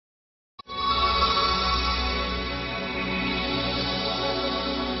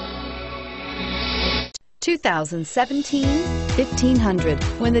2017 1500.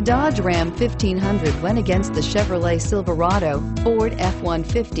 When the Dodge Ram 1500 went against the Chevrolet Silverado, Ford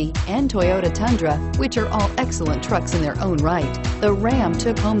F-150, and Toyota Tundra, which are all excellent trucks in their own right, the Ram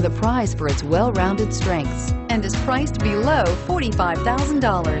took home the prize for its well-rounded strengths and is priced below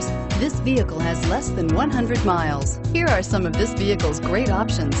 $45,000. This vehicle has less than 100 miles. Here are some of this vehicle's great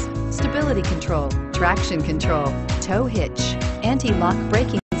options: stability control, traction control, tow hitch, anti-lock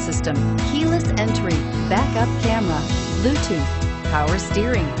braking system, keyless entry, backup camera, Bluetooth, power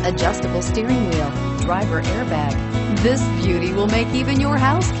steering, adjustable steering wheel, driver airbag. This beauty will make even your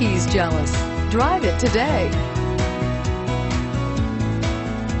house keys jealous. Drive it today.